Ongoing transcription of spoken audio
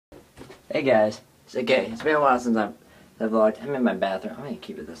Hey guys, it's okay. It's been a while since I've vlogged. I'm in my bathroom. I'm gonna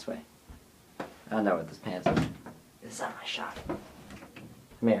keep it this way. I don't know what this pants is. This is not my shot.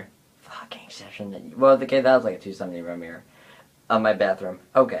 Mirror. Fucking session. Well, okay, that was like a 270 room mirror. My bathroom.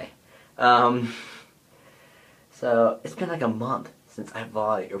 Okay. So it's been like a month since I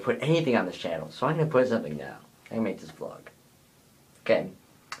vlogged or put anything on this channel. So I'm gonna put something now. I'm gonna make this vlog. Okay.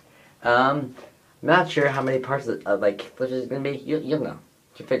 I'm not sure how many parts of like footage is gonna be. You'll know.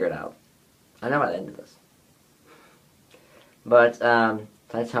 You figure it out. I know how to end this. But,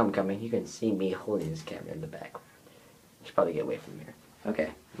 that's homecoming. You can see me holding this camera in the background. I should probably get away from here. Okay,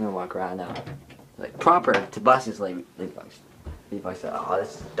 I'm gonna walk around now. Like, proper to Busty's lead bugs. Lead bugs. Oh,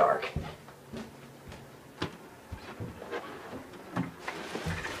 this is dark.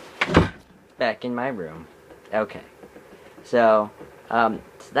 Back in my room. Okay. So,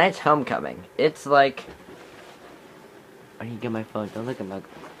 tonight's homecoming. It's like... I need to get my phone. Don't look at my...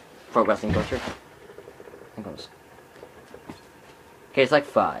 Pro wrestling culture. Okay, it's like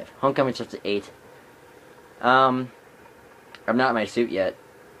 5. Homecoming starts at 8. I'm not in my suit yet.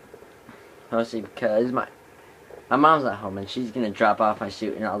 Mostly because my mom's not home and she's gonna drop off my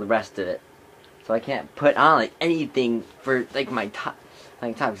suit and all the rest of it. So I can't put on like anything for like my tie.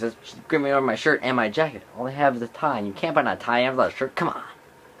 Like tie because she's gripping over my shirt and my jacket. All I have is a tie and you can't put on a tie and have a shirt. Come on.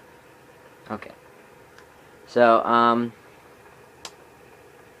 Okay. So,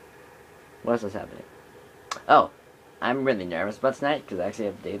 what else is happening? Oh, I'm really nervous about tonight because I actually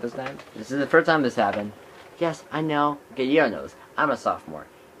have a date this time. This is the first time this happened. Yes, I know. Okay, you don't know this. I'm a sophomore.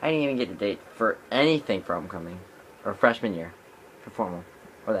 I didn't even get a date for anything for homecoming. Or freshman year. For formal.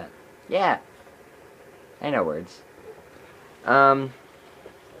 Or that. Yeah. I know words.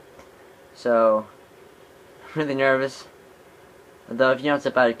 So, I'm really nervous. Although if you don't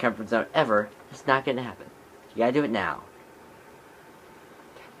step out of your comfort zone ever, it's not going to happen. You gotta do it now.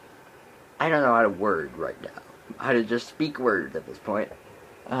 I don't know how to word right now. How to just speak words at this point.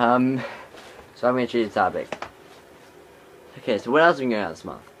 So I'm gonna choose a topic. Okay, so what else are we going on this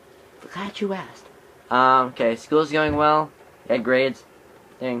month? Glad you asked. Okay, school's going well. Got grades.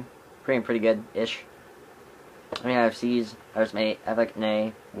 Thing. Pretty good-ish. I mean, I have C's. I have an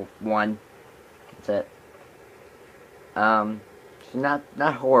A. 1. That's it. So not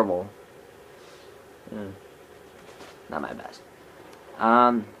horrible. Not my best.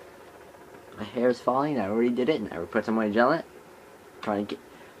 My hair is falling. I already did it, and I would put some white gel in it. Trying to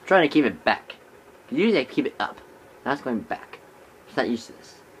keep it back. Usually I keep it up. Now it's going back. It's not used to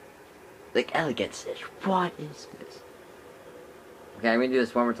this. Like elegant stitch. What is this? Okay, I'm gonna do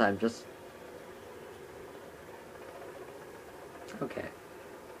this one more time. Just okay.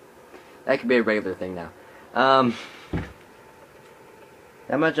 That could be a regular thing now. Not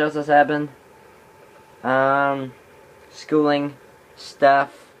much else has happened. Schooling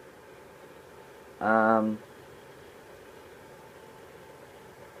stuff.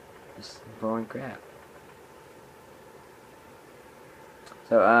 Just boring crap.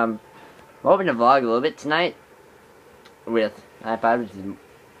 So, I'm hoping to vlog a little bit tonight with iPod, which is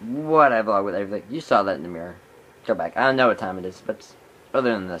what I vlog with everything. You saw that in the mirror. Go back. I don't know what time it is, but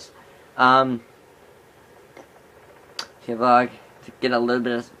other than this. To vlog, to get a little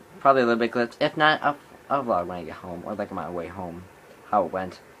bit of, probably a little bit of clips. If not, I'll vlog when I get home, or like on my way home, how it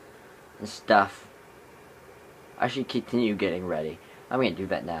went, and stuff. I should continue getting ready. I'm gonna do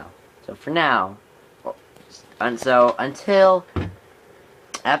that now. So for now, and so until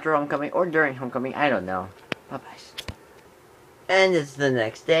after homecoming or during homecoming, I don't know. Bye bye. And it's the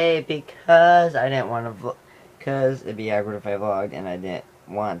next day because I didn't want to vlog, because it'd be awkward if I vlogged and I didn't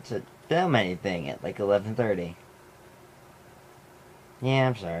want to film anything at like 11:30. Yeah,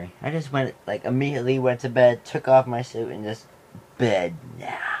 I'm sorry. I just went, like, immediately went to bed, took off my suit, and just bed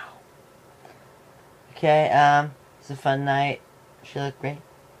now. Okay, it's a fun night. She looked great.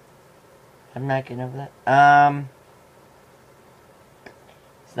 I'm not getting over that.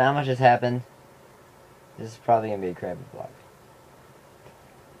 So not much has happened. This is probably gonna be a crappy vlog.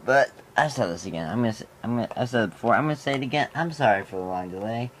 But I said this again. I said it before. I'm gonna say it again. I'm sorry for the long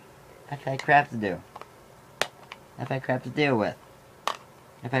delay. I've had crap to do. I've had crap to deal with.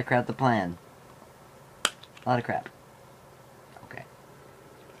 I've had crap to plan. A lot of crap. Okay.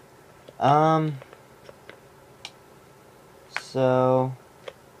 So...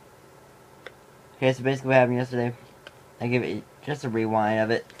 Okay, so basically what happened yesterday, I give it just a rewind of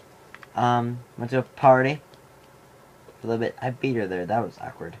it. Went to a party. For a little bit. I beat her there. That was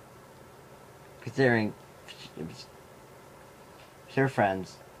awkward. Considering it was... She were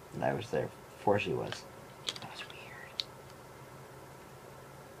friends, and I was there before she was. That was weird.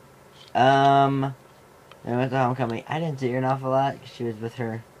 Then I went to homecoming. I didn't see her an awful lot because she was with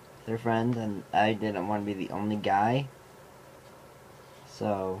her their friends, and I didn't want to be the only guy.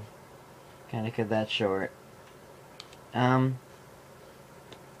 So, kind of cut that short. Then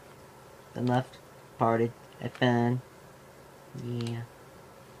left, partied, had fun. Yeah.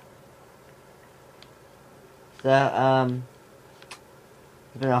 So,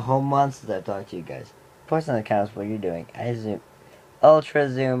 it's been a whole month since I've talked to you guys. Post in the comments what you're doing. I zoom. Ultra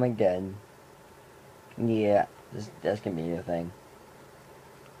zoom again. Yeah, that's gonna be your thing.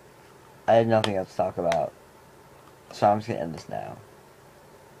 I have nothing else to talk about. So I'm just gonna end this now.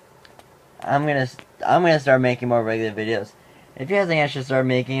 I'm gonna start making more regular videos. If you guys think I should start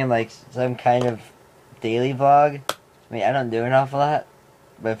making like some kind of daily vlog, I mean I don't do an awful lot,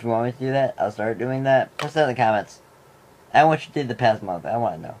 but if you want me to do that, I'll start doing that. Post that in the comments. I want what you did the past month. I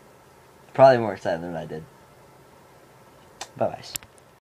want to know. Probably more excited than I did. Bye bye.